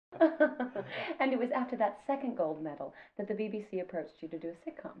And it was after that second gold medal that the BBC approached you to do a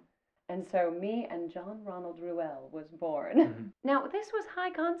sitcom. And so me and John Ronald Reuel was born. Now, this was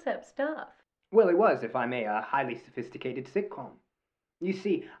high concept stuff. Well, it was, if I may, a highly sophisticated sitcom. You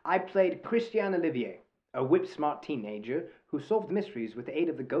see, I played Christian Olivier, a whip-smart teenager who solved mysteries with the aid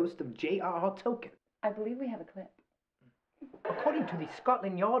of the ghost of J.R.R. Tolkien. I believe we have a clip. According to the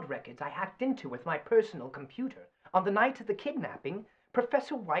Scotland Yard records I hacked into with my personal computer, on the night of the kidnapping,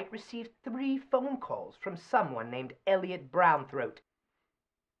 Professor White received 3 phone calls from someone named Elliot Brownthroat.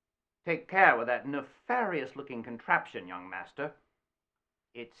 Take care with that nefarious-looking contraption, young master.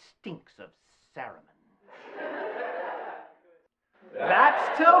 It stinks of ceremony.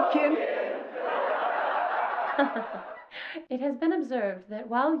 That's Tolkien! It has been observed that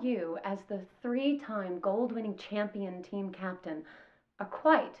while you, as the 3-time gold-winning champion team captain, are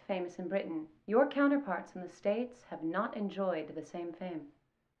quite famous in Britain, your counterparts in the States have not enjoyed the same fame.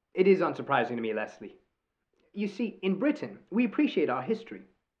 It is unsurprising to me, Leslie. You see, in Britain, we appreciate our history.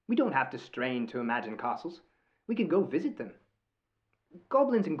 We don't have to strain to imagine castles. We can go visit them.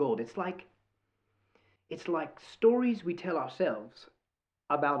 Goblins and Gold, it's like stories we tell ourselves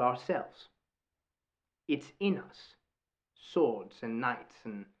about ourselves. It's in us. Swords and knights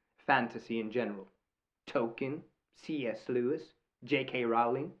and fantasy in general. Tolkien, C.S. Lewis, J.K.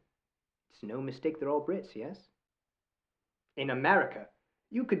 Rowling. It's no mistake they're all Brits, yes? In America,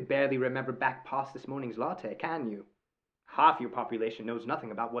 you could barely remember back past this morning's latte, can you? Half your population knows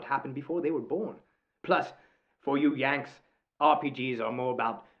nothing about what happened before they were born. Plus, for you Yanks, RPGs are more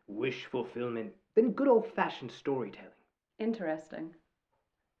about wish fulfillment than good old-fashioned storytelling. Interesting.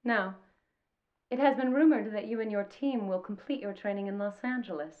 Now, it has been rumored that you and your team will complete your training in Los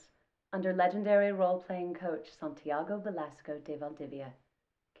Angeles under legendary role-playing coach Santiago Velasco de Valdivia.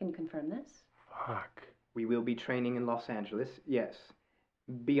 Can you confirm this? Fuck. We will be training in Los Angeles, yes.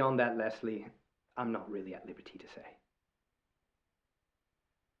 Beyond that, Leslie, I'm not really at liberty to say.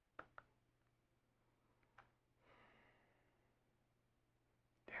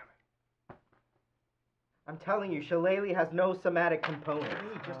 I'm telling you, Shillelagh has no somatic component.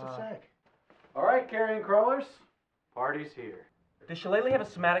 Just a sec. All right, carrion crawlers. Party's here. Does Shillelagh have a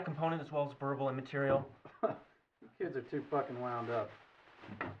somatic component as well as verbal and material? You kids are too fucking wound up.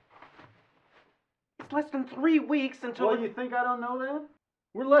 It's less than 3 weeks until... Well, you think I don't know that?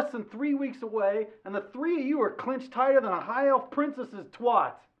 We're less than 3 weeks away, and the 3 of you are clinched tighter than a high elf princess's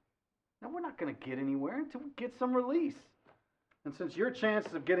twat. Now, we're not going to get anywhere until we get some release. And since your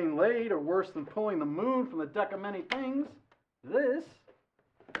chances of getting laid are worse than pulling the moon from the deck of many things, this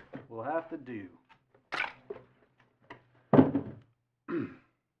will have to do.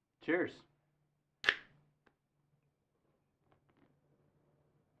 Cheers.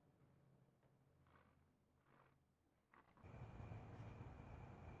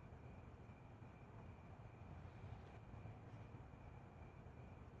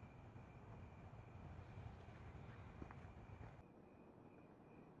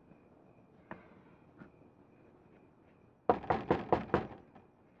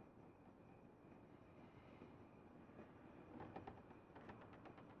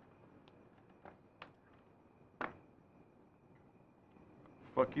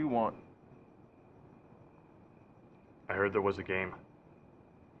 Fuck you want? I heard there was a game.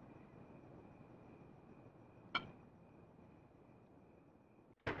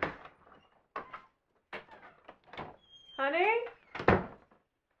 Honey?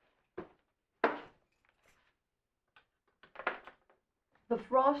 The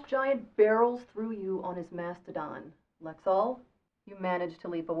frost giant barrels through you on his mastodon. Lexall, you manage to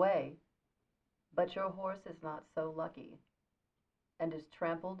leap away. But your horse is not so lucky, and is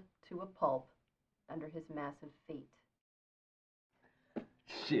trampled to a pulp under his massive feet.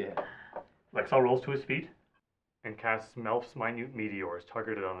 Shit. Lexall rolls to his feet and casts Melf's minute meteors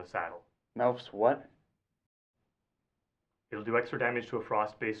targeted on the saddle. Melf's what? It'll do extra damage to a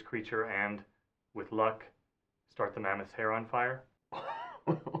frost-based creature and, with luck, start the mammoth's hair on fire.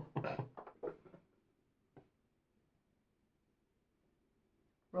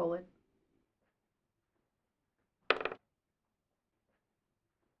 Roll it.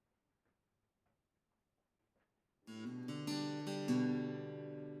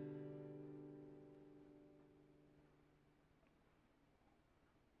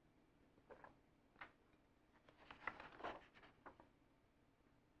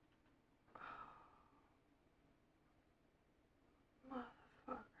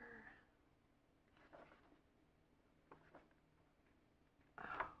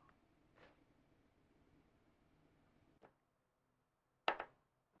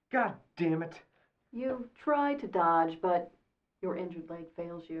 God damn it. You try to dodge, but Your injured leg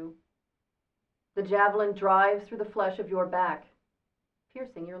fails you. The javelin drives through the flesh of your back,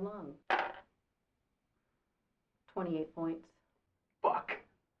 piercing your lung. 28 points. Fuck.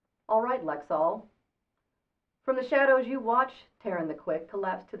 All right, Lexall. From the shadows you watch Terran the Quick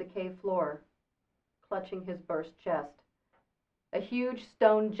collapse to the cave floor, clutching his burst chest, a huge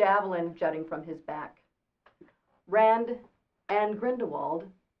stone javelin jutting from his back. Rand and Grindelwald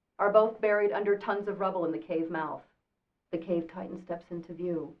are both buried under tons of rubble in the cave mouth. The cave titan steps into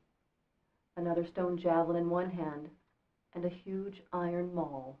view, another stone javelin in one hand and a huge iron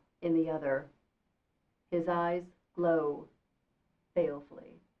maul in the other. His eyes glow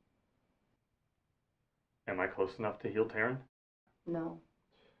balefully. Am I close enough to heal Terran? No.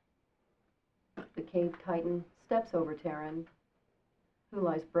 The cave titan steps over Terran, who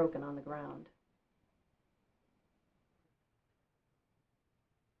lies broken on the ground.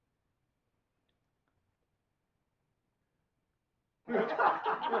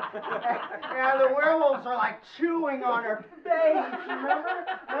 Yeah, the werewolves are like chewing on her face, remember?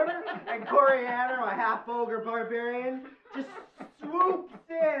 And Coriander, my half-ogre barbarian, just swoops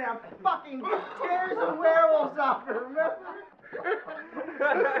in and fucking tears the werewolves off her, remember?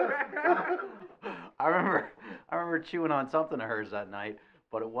 I remember chewing on something of hers that night,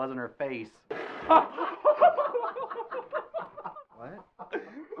 but it wasn't her face. What?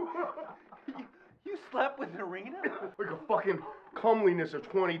 You slept with Arena? Like a fucking comeliness of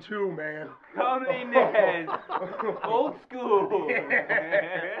 22, man. Comeliness! Old school!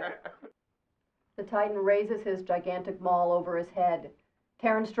 The Titan raises his gigantic maul over his head.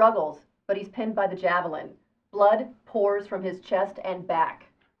 Terran struggles, but he's pinned by the javelin. Blood pours from his chest and back.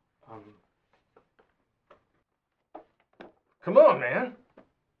 Come on, man.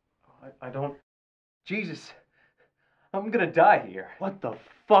 I don't... Jesus. I'm gonna die here. What the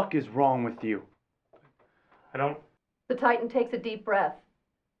fuck is wrong with you? I don't... The Titan takes a deep breath.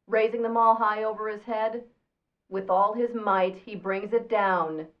 Raising the maul high over his head, with all his might, he brings it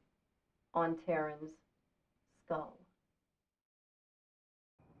down on Terran's skull.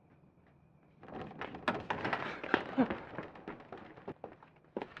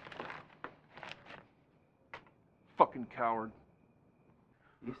 Fucking coward.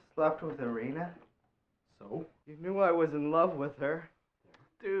 You slept with Arena? So? You knew I was in love with her.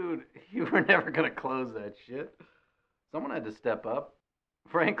 Dude, you were never gonna close that shit. Someone had to step up.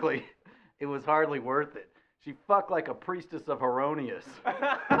 Frankly, it was hardly worth it. She fucked like a priestess of Heronius.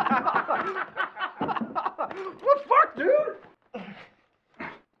 What fuck, dude?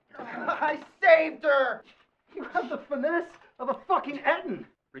 I saved her! You have the finesse of a fucking Eton.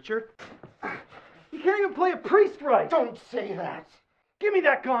 Richard? You can't even play a priest right. Don't say that. Give me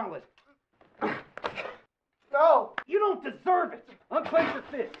that gauntlet. No! You don't deserve it. Unclench your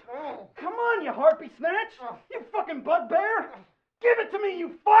fist. Come on, you harpy snatch. You fucking bugbear. Give it to me,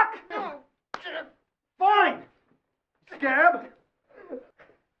 you fuck. Fine. Scab.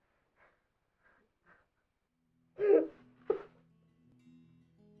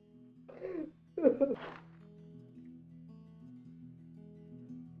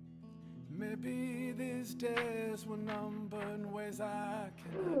 Maybe these days were numbered in ways I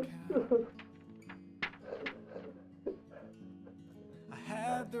cannot count. I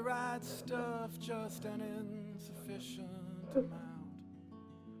had the right stuff, just an insufficient amount.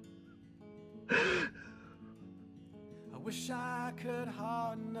 I wish I could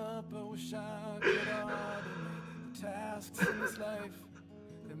harden up, I wish I could automate the tasks in this life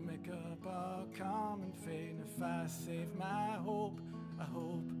that make up our common fate. And if I save my hope, I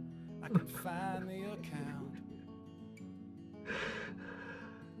hope I can find the account.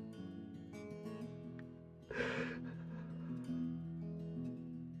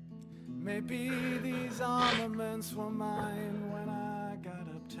 Maybe these armaments were mine when I got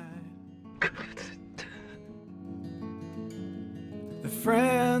uptight. The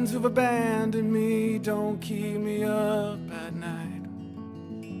friends who've abandoned me don't keep me up at night.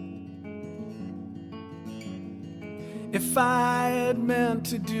 If I had meant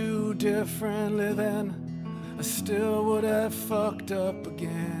to do differently, then I still would have fucked up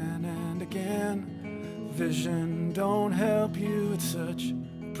again and again. Vision don't help you at such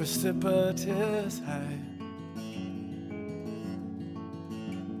precipitous height.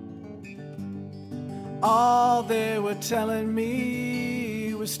 All they were telling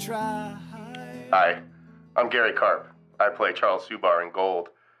me was try. Hi, I'm Gary Karp. I play Charles Subar in Gold.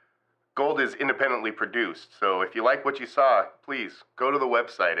 Gold is independently produced, so if you like what you saw, please go to the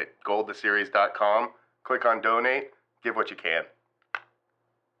website at goldtheseries.com, click on donate, give what you can.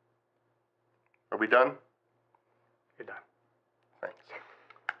 Are we done? You're done.